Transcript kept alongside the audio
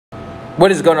What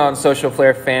is going on,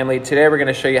 Socialflare family? Today we're going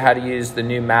to show you how to use the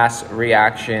new mass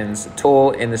reactions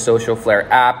tool in the Socialflare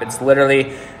app. It's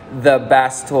literally the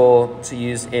best tool to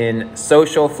use in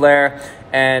Socialflare,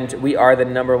 and we are the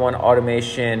 #1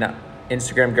 automation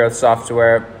Instagram growth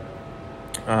software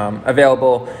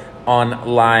available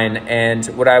online. And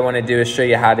what I want to do is show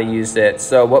you how to use it.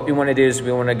 So what we want to do is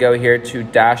we want to go here to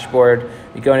dashboard.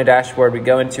 We go into dashboard, we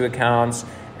go into accounts,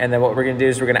 and then what we're going to do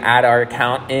is we're going to add our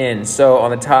account in. So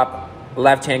on the top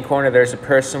left hand corner there's a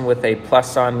person with a plus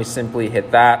sign. We simply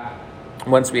hit that.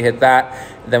 Once we hit that,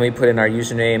 then we put in our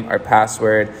username, our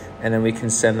password, and then we can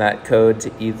send that code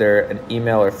to either an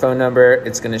email or phone number.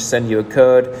 It's going to send you a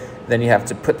code. Then you have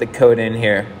to put the code in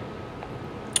here.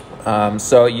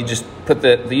 So you just put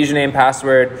the username,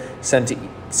 password, send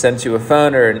to a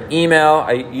phone or an email.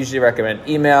 I usually recommend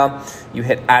email. You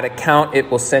hit add account, it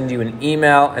will send you an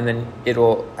email, and then it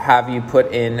will have you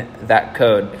put in that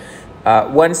code.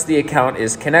 Once the account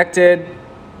is connected,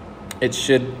 it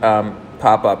should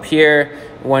pop up here.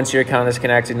 Once your account is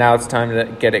connected, now it's time to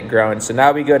get it growing. So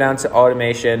now we go down to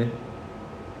automation.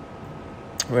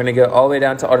 We're going to go all the way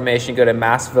down to automation, go to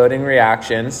mass voting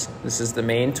reactions. This is the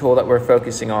main tool that we're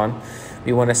focusing on.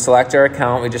 We want to select our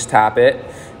account, we just tap it,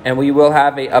 and we will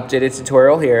have a updated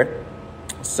tutorial here.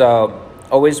 So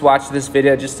always watch this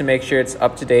video just to make sure it's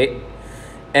up to date.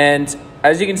 And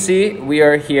as you can see, we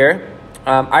are here.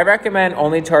 I recommend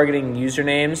only targeting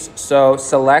usernames. So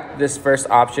select this first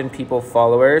option, people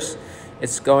followers.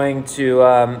 It's going to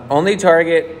only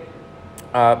target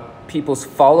people's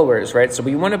followers, right? So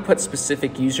we want to put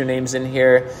specific usernames in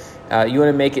here. You want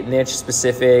to make it niche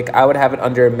specific. I would have it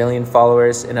under 1 million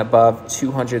followers and above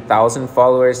 200,000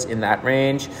 followers, in that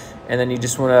range. And then you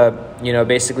just want to,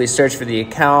 basically search for the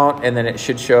account, and then it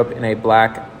should show up in a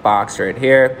black box right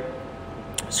here.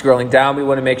 Scrolling down, we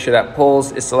want to make sure that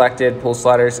polls is selected, poll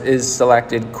sliders is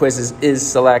selected, quizzes is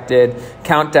selected,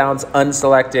 countdowns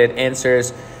unselected,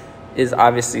 answers is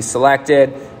obviously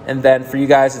selected. And then for you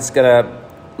guys, it's going to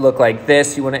look like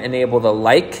this. You want to enable the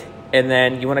like, and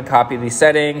then you want to copy these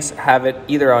settings, have it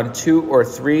either on 2 or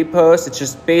 3 posts. It's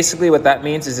just basically what that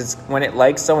means is it's when it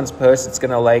likes someone's post, it's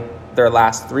going to like their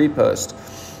last 3 posts.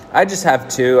 I just have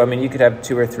 2. I mean, you could have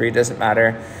 2 or 3, it doesn't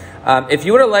matter. If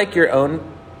you were to like your own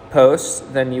posts,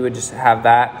 then you would just have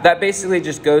that. That basically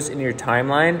just goes in your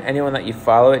timeline. Anyone that you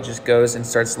follow, it just goes and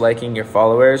starts liking your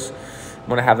followers. I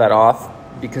want to have that off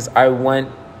because I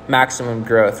want maximum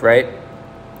growth, right?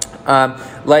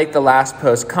 Like the last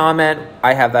post, comment,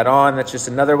 I have that on. That's just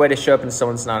another way to show up in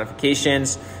someone's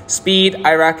notifications. Speed,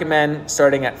 I recommend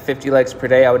starting at 50 likes per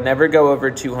day. I would never go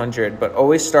over 200, but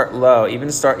always start low.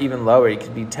 Start even lower. You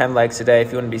could be 10 likes a day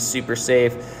if you want to be super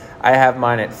safe. I have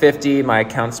mine at 50. My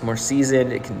account's more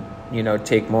seasoned. It can,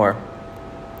 take more.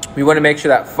 We want to make sure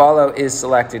that follow is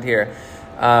selected here.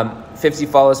 50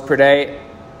 follows per day.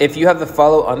 If you have the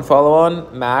follow unfollow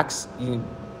on max,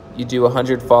 you do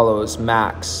 100 follows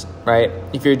max, right?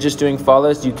 If you're just doing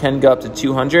follows, you can go up to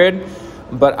 200,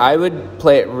 but I would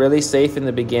play it really safe in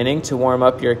the beginning to warm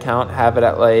up your account. Have it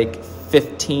at like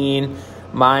 15.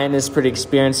 Mine is pretty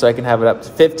experienced, so I can have it up to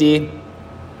 50.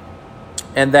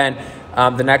 And then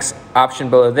the next option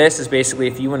below this is basically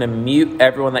if you want to mute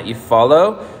everyone that you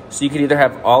follow. So you could either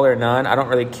have all or none. I don't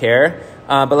really care.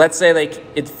 But let's say like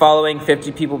it's following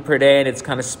 50 people per day and it's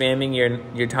kind of spamming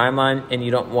your timeline and you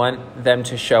don't want them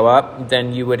to show up,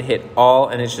 then you would hit all,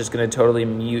 and it's just going to totally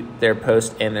mute their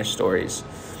post and their stories.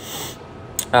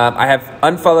 I have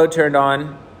unfollow turned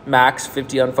on, max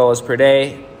 50 unfollows per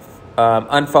day.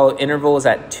 Unfollow interval is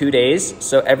at 2 days.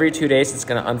 So every 2 days, it's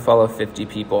going to unfollow 50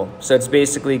 people. So it's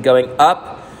basically going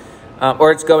up,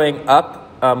 or it's going up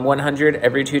 100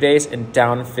 every 2 days and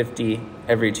down 50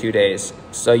 every 2 days.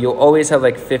 So you'll always have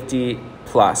like 50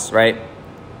 plus, right?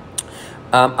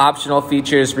 Optional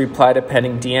features, reply to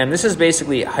pending DM. This is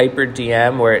basically hyper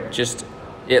DM, where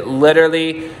it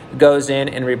literally goes in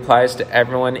and replies to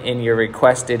everyone in your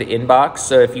requested inbox.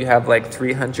 So if you have like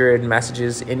 300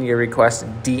 messages in your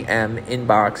requested DM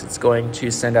inbox, it's going to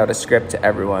send out a script to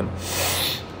everyone.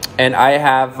 And I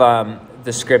have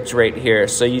the script right here.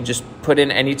 So you just put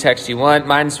in any text you want.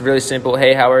 Mine's really simple.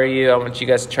 Hey, how are you? I want you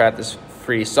guys to try out this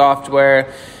free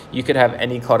software. You could have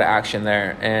any call to action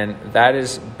there. And that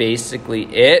is basically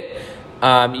it.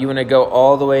 You want to go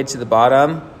all the way to the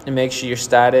bottom and make sure your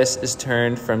status is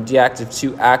turned from deactive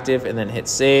to active, and then hit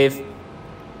save.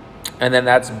 And then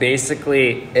that's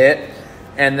basically it.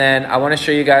 And then I want to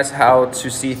show you guys how to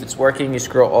see if it's working. You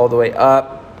scroll all the way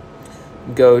up,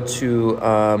 go to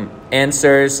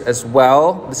answers as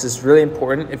well. This is really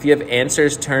important. If you have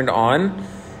answers turned on,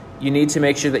 you need to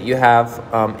make sure that you have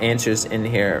answers in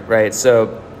here, right?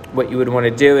 So what you would want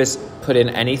to do is put in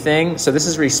anything. So this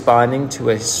is responding to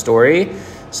a story.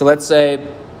 So let's say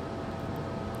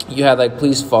you had like,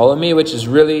 please follow me, which is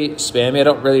really spammy. I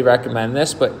don't really recommend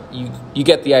this, but you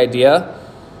get the idea.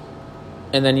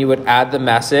 And then you would add the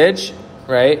message,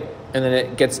 right? And then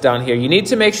it gets down here. You need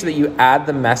to make sure that you add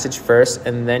the message first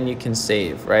and then you can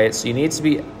save, right? So you need to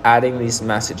be adding these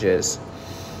messages.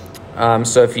 I'm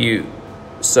sorry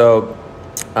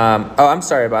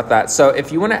about that. So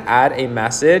if you want to add a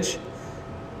message,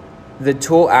 the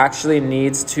tool actually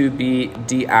needs to be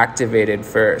deactivated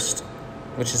first,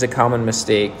 which is a common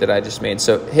mistake that I just made.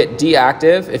 So hit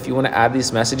deactive if you want to add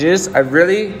these messages. I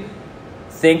really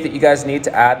think that you guys need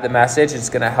to add the message. It's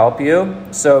going to help you.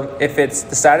 So if the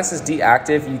status is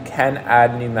deactive, you can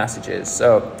add new messages.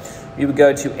 So you would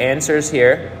go to answers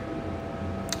here,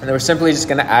 and then we're simply just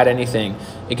going to add anything.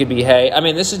 It could be, hey, I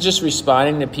mean, this is just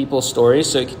responding to people's stories,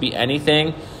 so it could be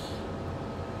anything.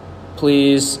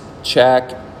 Please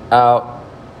check out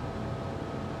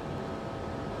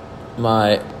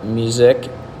my music.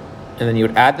 And then you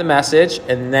would add the message,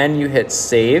 and then you hit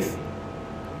save.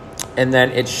 And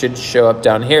then it should show up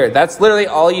down here. That's literally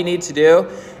all you need to do.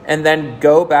 And then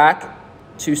go back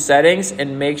to settings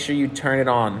and make sure you turn it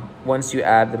on once you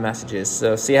add the messages.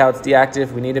 So see how it's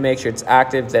deactive? We need to make sure it's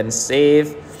active, then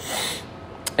save.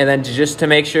 And then just to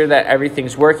make sure that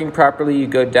everything's working properly, you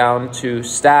go down to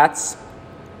stats,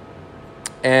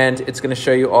 and it's going to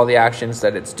show you all the actions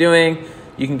that it's doing.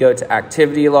 You can go to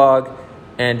activity log,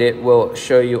 and it will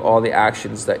show you all the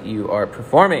actions that you are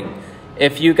performing.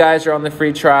 If you guys are on the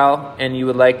free trial and you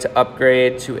would like to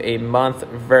upgrade to a month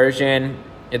version,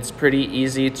 it's pretty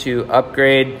easy to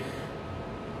upgrade.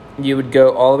 You would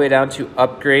go all the way down to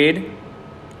upgrade/renew,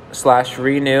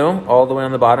 all the way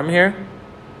on the bottom here.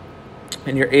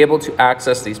 And you're able to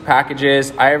access these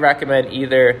packages. I recommend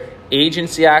either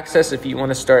agency access if you want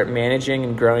to start managing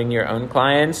and growing your own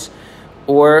clients,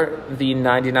 or the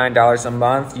 $99 a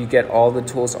month. You get all the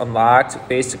tools unlocked.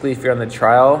 Basically, if you're on the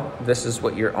trial, this is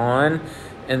what you're on.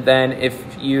 And then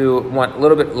if you want a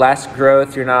little bit less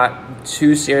growth, you're not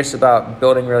too serious about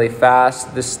building really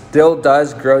fast, this still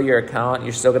does grow your account.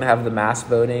 You're still going to have the mass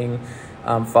voting,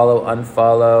 follow,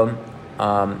 unfollow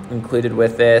included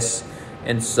with this.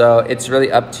 And so it's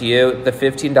really up to you. The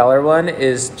 $15 one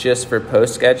is just for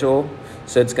post schedule.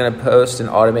 So it's going to post and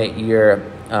automate your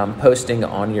posting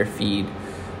on your feed.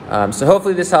 So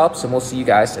hopefully this helps, and we'll see you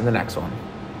guys in the next one.